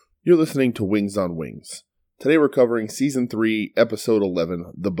You're listening to Wings on Wings. Today we're covering Season 3, Episode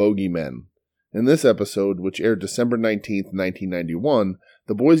 11, The Bogeymen. In this episode, which aired December 19th, 1991,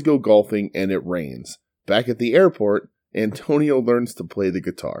 the boys go golfing and it rains. Back at the airport, Antonio learns to play the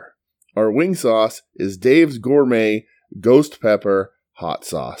guitar. Our wing sauce is Dave's Gourmet Ghost Pepper Hot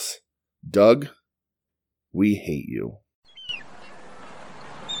Sauce. Doug, we hate you.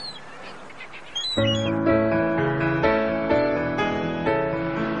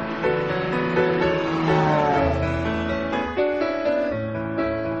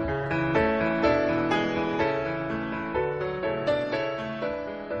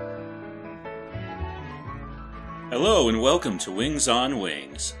 Hello and welcome to Wings on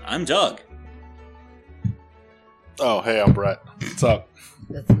Wings. I'm Doug. Oh, hey, I'm Brett. What's up?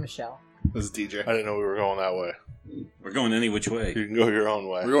 That's Michelle. This is DJ. I didn't know we were going that way. We're going any which way. You can go your own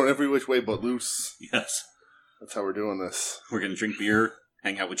way. We're going every which way but loose. Yes. That's how we're doing this. We're going to drink beer,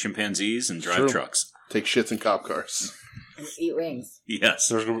 hang out with chimpanzees, and drive True. trucks. Take shits in cop cars. And eat wings. Yes.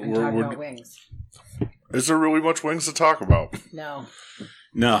 And talk about wings. Is there really much wings to talk about? No.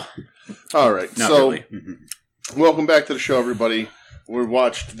 No, All right, not so really. Mhm. welcome back to the show, everybody. We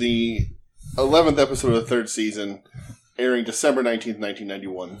watched the 11th episode of the third season, airing December 19th,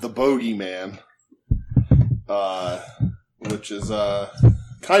 1991, The Bogeyman, which is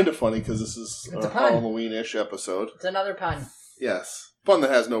kind of funny because this is It's a a pun. Halloween-ish episode. It's another pun. Yes. Fun that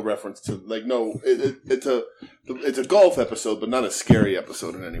has no reference to, it's a golf episode, but not a scary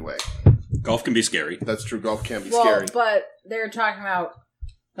episode in any way. Golf can be scary. That's true, golf can be Well, scary. but they're talking about,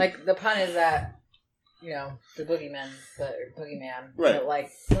 like, the pun is that, you know, the boogeyman, Right. But, like,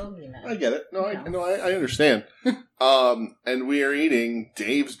 boogeyman. I get it. No, Yeah. I understand. And we are eating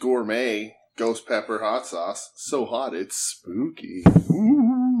Dave's Gourmet Ghost Pepper Hot Sauce. So hot, it's spooky.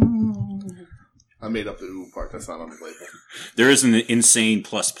 Ooh. I made up the ooh part. That's not on the label. There is an insane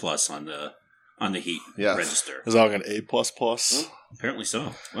plus on the heat Yes. register. Is that like an A++? Apparently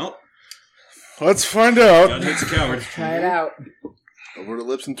so. Well, Let's find out. God hates a coward. Try it out. Over the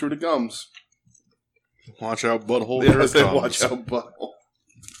lips and through the gums. Watch out, butthole. Yeah, Here I it said comes. watch out, butthole.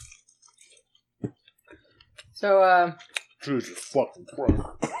 So, Jesus fucking Christ.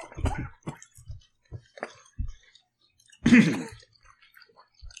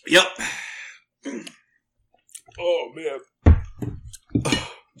 Yep. Oh, man.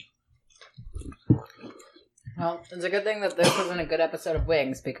 well, it's a good thing that this wasn't a good episode of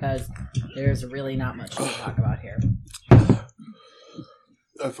Wings because there's really not much to talk about here.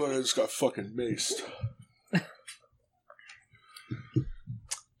 I thought I just got fucking maced.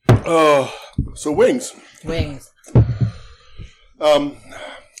 Oh. So wings. Wings.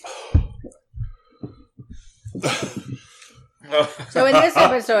 So in this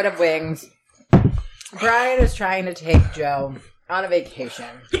episode of Wings, Brian is trying to take Joe on a vacation,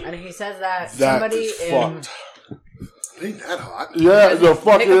 and he says that That somebody is in fucked. It ain't that hot. Yeah, the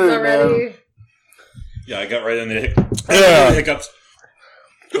fuck hiccups is, already. man. Yeah, I got right on the Yeah. hiccups.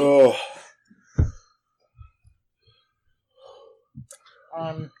 Oh.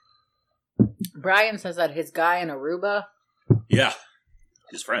 Brian says that his guy in Aruba Yeah.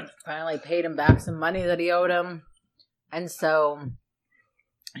 His friend. finally paid him back some money that he owed him, and so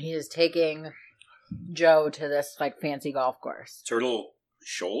he is taking Joe to this like fancy golf course. Turtle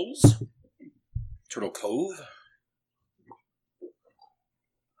Shoals? Turtle Cove?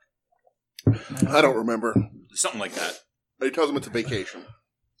 I don't remember. Something like that. He tells him it's a vacation.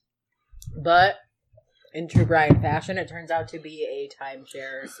 But in true Brian fashion, it turns out to be a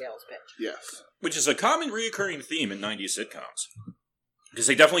timeshare sales pitch. Yes. Which is a common reoccurring theme in 90s sitcoms. Because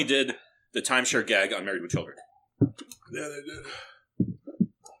they definitely did the timeshare gag on Married with Children. Yeah, they did.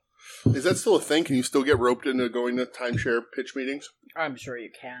 Is that still a thing? Can you still get roped into going to timeshare pitch meetings? I'm sure you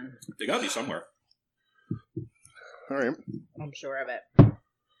can. They gotta be somewhere. All right. I'm sure of it.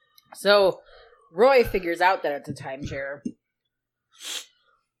 So, Roy figures out that it's a timeshare.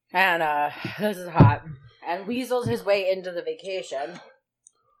 And, this is hot. And weasels his way into the vacation.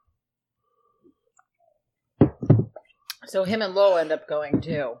 So him and Lo end up going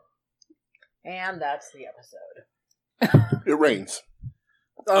too. And that's the episode. It rains.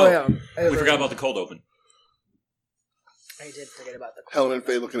 Yeah. We forgot about the cold open. I did forget about the Helen and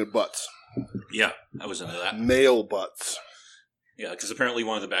Faye looking at butts. Yeah, I was into that. Male butts. Yeah, because apparently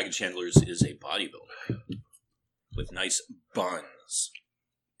one of the baggage handlers is a bodybuilder. With nice buns.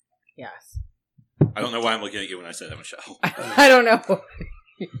 Yes. I don't know why I'm looking at you when I say that, Michelle. I don't know.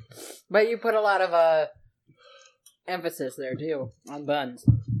 But you put a lot of emphasis there too on buns.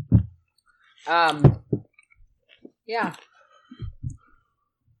 Yeah.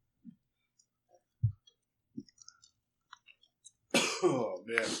 Oh,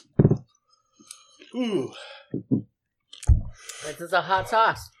 man. Ooh. This is a hot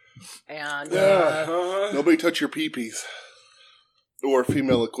sauce. And Nobody touch your pee-pees. Or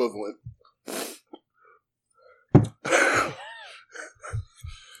female equivalent.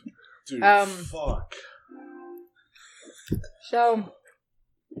 Dude, fuck. so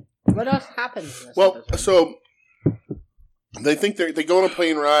what else happens in this Well, episode? so they think they go on a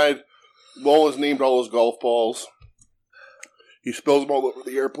plane ride. Wallace named all his golf balls. He spills them all over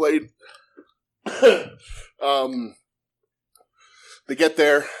the airplane. They get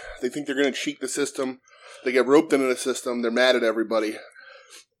there. They think they're going to cheat the system. They get roped into the system. They're mad at everybody.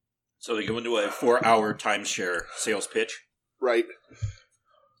 So they go into a 4-hour timeshare sales pitch. Right.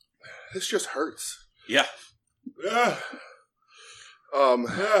 This just hurts. Yeah. Yeah.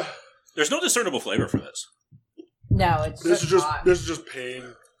 Yeah. There's no discernible flavor for this. No, it's This just is hot. just pain.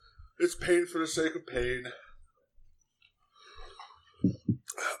 It's pain for the sake of pain.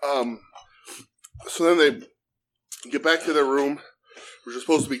 So then they get back to their room, which is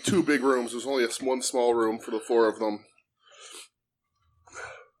supposed to be 2 big rooms. There's only one small room for the 4 of them.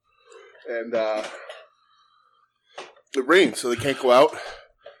 And it rains, so they can't go out.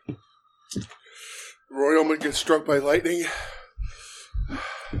 Roy Ullman gets struck by lightning.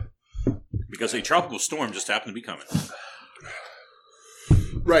 Because a tropical storm just happened to be coming.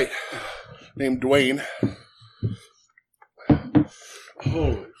 Right. Named Dwayne.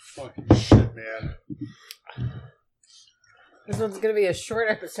 Holy fucking shit, man. This one's going to be a short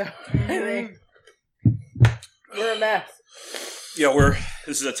episode, I think. We're a mess. Yeah,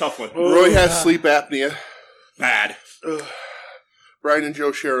 this is a tough one. Roy has sleep apnea. Bad. Brian and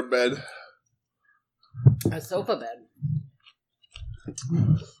Joe share a bed. A sofa bed.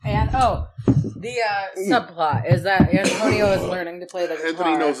 And, the subplot is that Antonio is learning to play the guitar.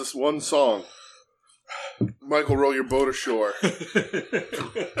 Anthony knows this one song. Michael, row your boat ashore.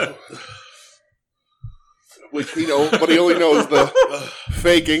 Which he knows, but he only knows the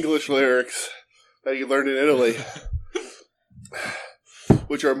fake English lyrics that he learned in Italy.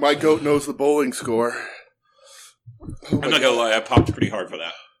 Which are, my goat knows the bowling score. I'm not going to lie, I popped pretty hard for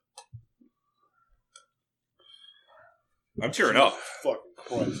that. I'm tearing up. Fucking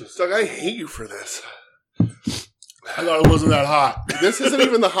Christ. Doug, I hate you for this. I thought it wasn't that hot. This isn't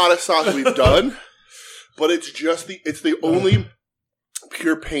even the hottest sauce we've done, but it's the only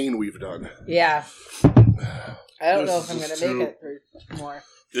pure pain we've done. Yeah. I don't know if I'm This going is to make too- it through more.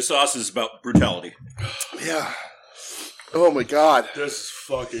 This sauce is about brutality. Yeah. Oh my god. This is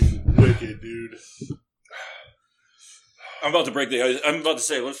fucking wicked, dude. I'm about to break the ice. I'm about to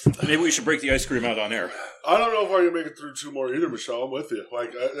say, maybe we should break the ice cream out on air. I don't know if I can make it through 2 more either, Michelle. I'm with you.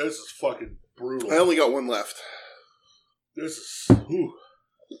 Like, this is fucking brutal. I only got one left. This is... Ooh.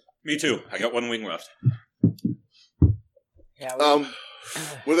 Me too. I got 1 wing left. Yeah.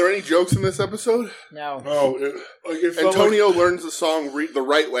 Were there any jokes in this episode? No. No, it felt Antonio learns the song the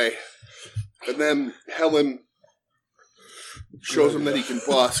right way, and then Helen shows him that he can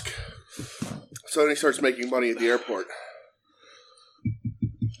busk. So then he starts making money at the airport.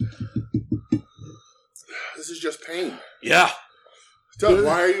 This is just pain. Yeah. Doug,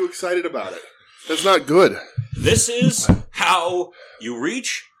 why are you excited about it? That's not good. This is how you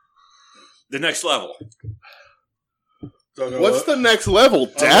reach the next level. Like, What's the next level?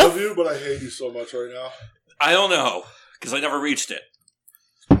 I love Death? you, but I hate you so much right now. I don't know, because I never reached it.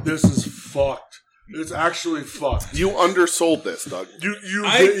 This is fucked. It's actually fucked. You undersold this, Doug. You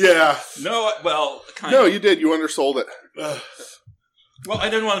I- did, yeah. No, well, kind No, of. you did. You undersold it. Well, I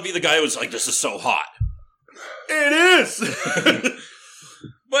didn't want to be the guy who was like, this is so hot. It is!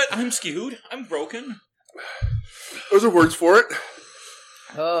 But I'm skewed. I'm broken. Those are words for it.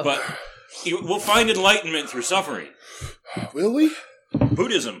 Oh. But we'll find enlightenment through suffering. Will we?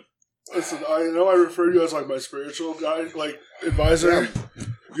 Buddhism. Listen, I know I refer to you as like my spiritual guy, like advisor.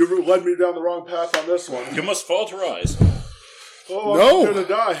 You led me down the wrong path on this one. You must fall to rise. Oh, No. I'm gonna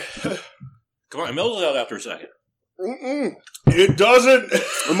die. Come on, I mellowed out after a second. Mm-mm. It doesn't.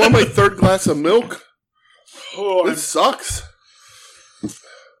 I'm on my 3rd glass of milk. Oh, This sucks.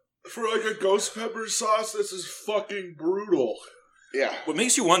 for like a ghost pepper sauce, this is fucking brutal. Yeah. What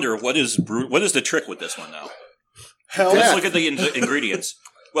makes you wonder, what is the trick with this one now? Hell, Let's Yeah. look at the ingredients.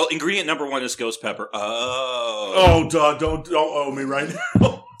 Well, ingredient number 1 is ghost pepper. Oh. Oh, duh, don't owe me right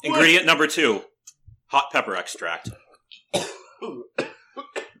now. Ingredient number 2, hot pepper extract.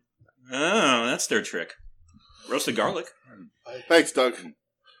 Oh, that's their trick. Roasted garlic. Thanks, Doug.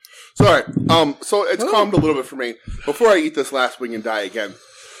 Sorry. So it's calmed a little bit for me. Before I eat this last wing and die again.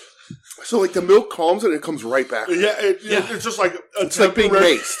 So, like, the milk calms it and it comes right back. Yeah, it's just like a It's like being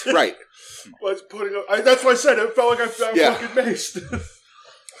temporary- maced. Right. was putting up. That's what I said. It felt like I found fucking maced.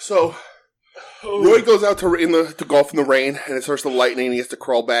 So, Roy goes out to golf in the rain, and it starts to lightning, and he has to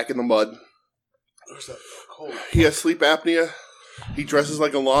crawl back in the mud. Where's that cold? He has sleep apnea. He dresses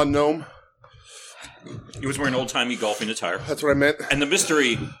like a lawn gnome. He was wearing old-timey golfing attire. That's what I meant. And the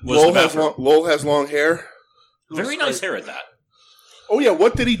mystery was the bathroom. Lowell has long hair. Very nice hair at that. Oh, yeah.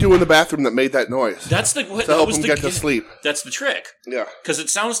 What did he do in the bathroom that made that noise? That's the to help him get to sleep. That's the trick. Yeah. Because it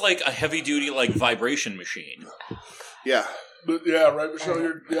sounds like a heavy-duty, vibration machine. Yeah. But yeah, right, Michelle?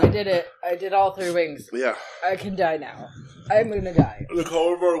 I did it. I did all 3 wings. Yeah. I can die now. I'm gonna die. The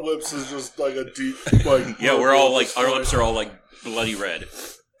color of our lips is just like a deep, Yeah, we're all our lips are all bloody red.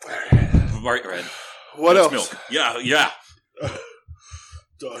 Bright red. What else? Milk. Yeah.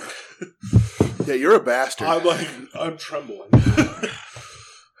 Doug. Yeah, you're a bastard. I'm trembling.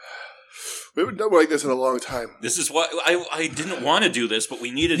 We haven't done like this in a long time. This is what I didn't want to do this, but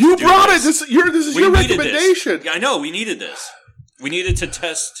we needed. You to do brought this. it. This is your recommendation. This. Yeah, I know. We needed this. We needed to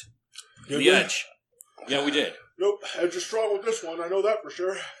test the edge. Yeah, we did. Nope, Edge is strong with this one. I know that for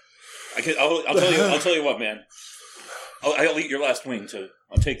sure. I'll tell you. I'll tell you what, man. I'll eat your last wing too.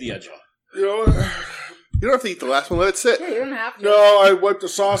 I'll take the edge off. You know, you don't have to eat the last one. Let it sit. Yeah, you don't have to. No, I wiped the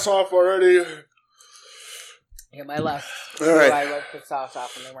sauce off already. Yeah, my last. All right. I wiped the sauce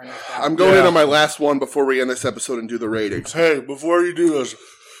off and they weren't. I'm going in on my last one before we end this episode and do the ratings. Hey, before you do this,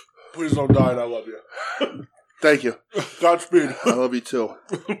 please don't die, and I love you. Thank you. Godspeed. I love you too.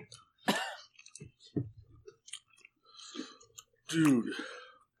 Dude,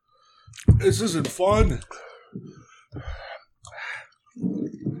 this isn't fun.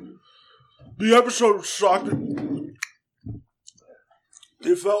 The episode sucked.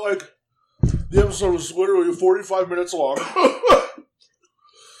 It felt like the episode was literally 45 minutes long.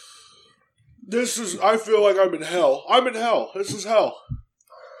 I feel like I'm in hell. I'm in hell. This is hell.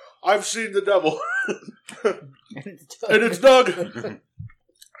 I've seen the devil. And it's Doug.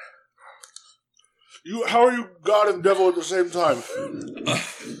 How are you God and devil at the same time?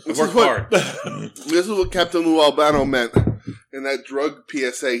 I work hard. This is what Captain Lou Albano meant in that drug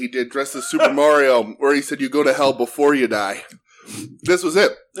PSA he did dressed as Super Mario, where he said you go to hell before you die. This was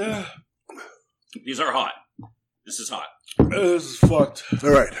it. These are hot. This is hot. This is fucked. All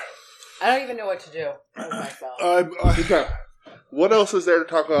right. I don't even know what to do with myself. Okay. What else is there to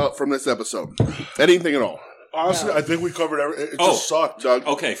talk about from this episode? Anything at all? Honestly, No. I think we covered everything. It just sucked. Doug?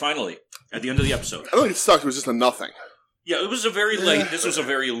 Okay, finally, at the end of the episode. I don't think it sucked. It was just a nothing. Yeah, it was a very late. This was a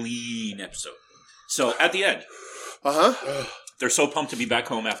very lean episode. So at the end, they're so pumped to be back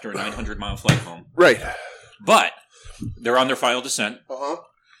home after a 900-mile flight home. Right. But they're on their final descent,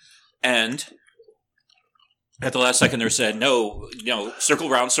 And at the last second, they said, "No, circle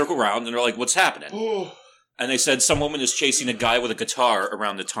round," and they're like, "What's happening?" And they said some woman is chasing a guy with a guitar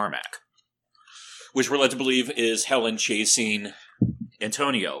around the tarmac, which we're led to believe is Helen chasing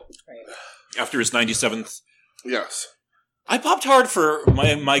Antonio after his 97th. Yes. I popped hard for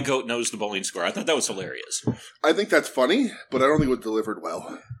my goat knows the bowling score. I thought that was hilarious. I think that's funny, but I don't think it was delivered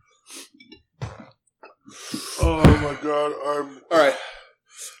well. Oh my god, All right.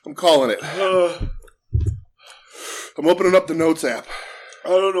 I'm calling it. I'm opening up the Notes app. I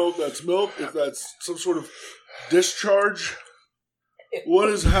don't know if that's milk, if that's some sort of discharge. What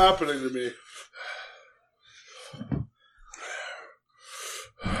is happening to me?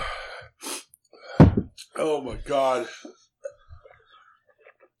 Oh my god.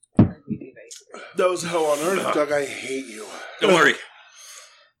 That was hell on earth. Doug, I hate you. Don't worry.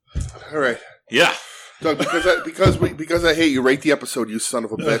 All right. Yeah. Doug, because I hate you, rate the episode, you son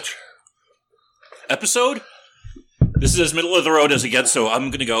of a bitch. Episode? This is as middle of the road as it gets, so I'm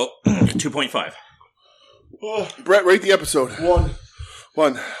going to go 2.5. Oh, Brett, rate the episode. 1.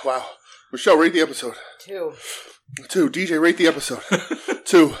 1. Wow. Michelle, rate the episode. 2. 2. DJ, rate the episode.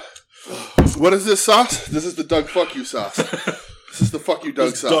 2. What is this sauce? This is the Doug Fuck You sauce. This is the Fuck You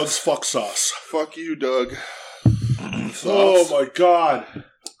Doug This sauce. Doug's fuck sauce. Fuck you, Doug. Oh my god.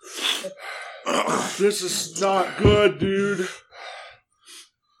 This is not good, dude.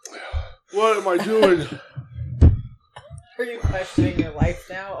 What am I doing? Are you questioning your life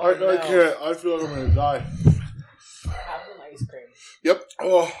now? I can't. I feel like I'm going to die. Have some ice cream. Yep.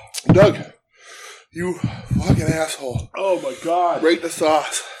 Oh, Doug, you fucking asshole. oh my god. Rate the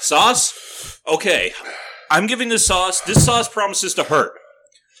sauce. Sauce? Okay. I'm giving this sauce. This sauce promises to hurt.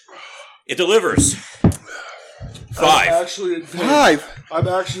 It delivers. 5. I'm actually in pain. 5. I'm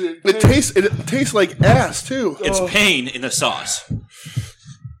actually in pain. It tastes like ass too. It's pain in the sauce.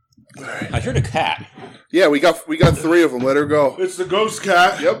 I heard a cat. Yeah, we got 3 of them. Let her go. It's the ghost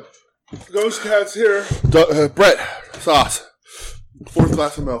cat. Yep. The ghost cat's here. Brett, sauce. 4th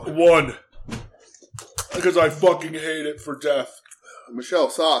glass of milk. 1. Because I fucking hate it for death. Michelle,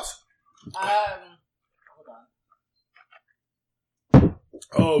 sauce. Hold on.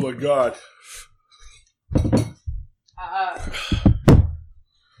 Oh my god.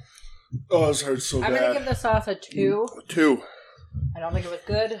 Oh, this hurts so I'm bad. gonna give the sauce a 2. 2. I don't think it was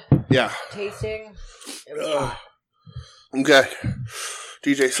good Yeah. tasting. It was hot. Okay.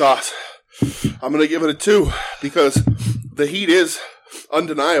 DJ sauce. I'm going to give it a 2 because the heat is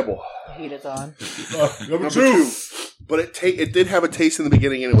undeniable. The heat is on. Number 2. But it did have a taste in the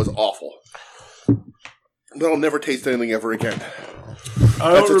beginning and it was awful. But I'll never taste anything ever again.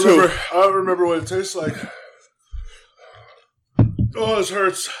 I don't remember what it tastes like. Oh, this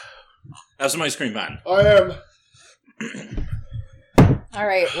hurts. Have some ice cream, man. I am. All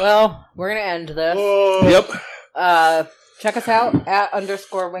right. Well, we're gonna end this. Oh. Yep. Check us out at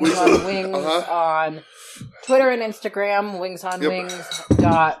 _Wings on Wings on Twitter and Instagram.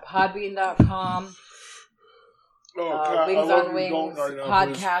 wingsonwings.podbean.com. Wings on Wings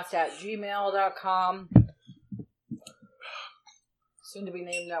podcast at gmail.com. Soon to be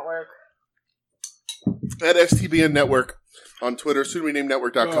named network. At STBN Network on Twitter, soon to be named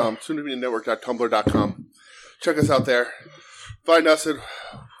network.com, soon to be named network.tumblr.com. Check us out there. Find us at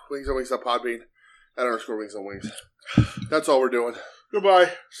wingsonwings.podbean at _Wings on Wings. That's all we're doing.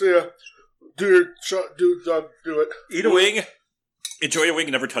 Goodbye. See ya. Do your shot. Do it. Eat a wing. Enjoy your wing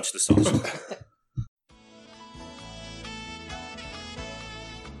and never touch the sauce.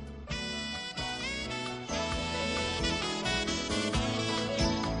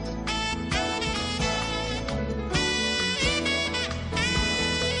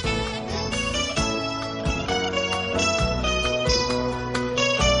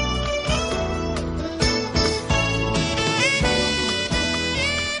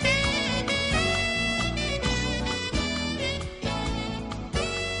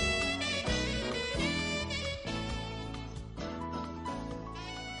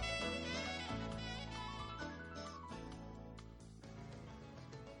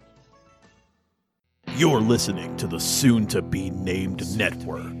 You're listening to the soon-to-be-named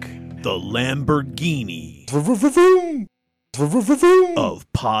network, the Lamborghini of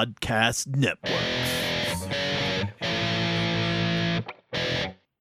podcast networks.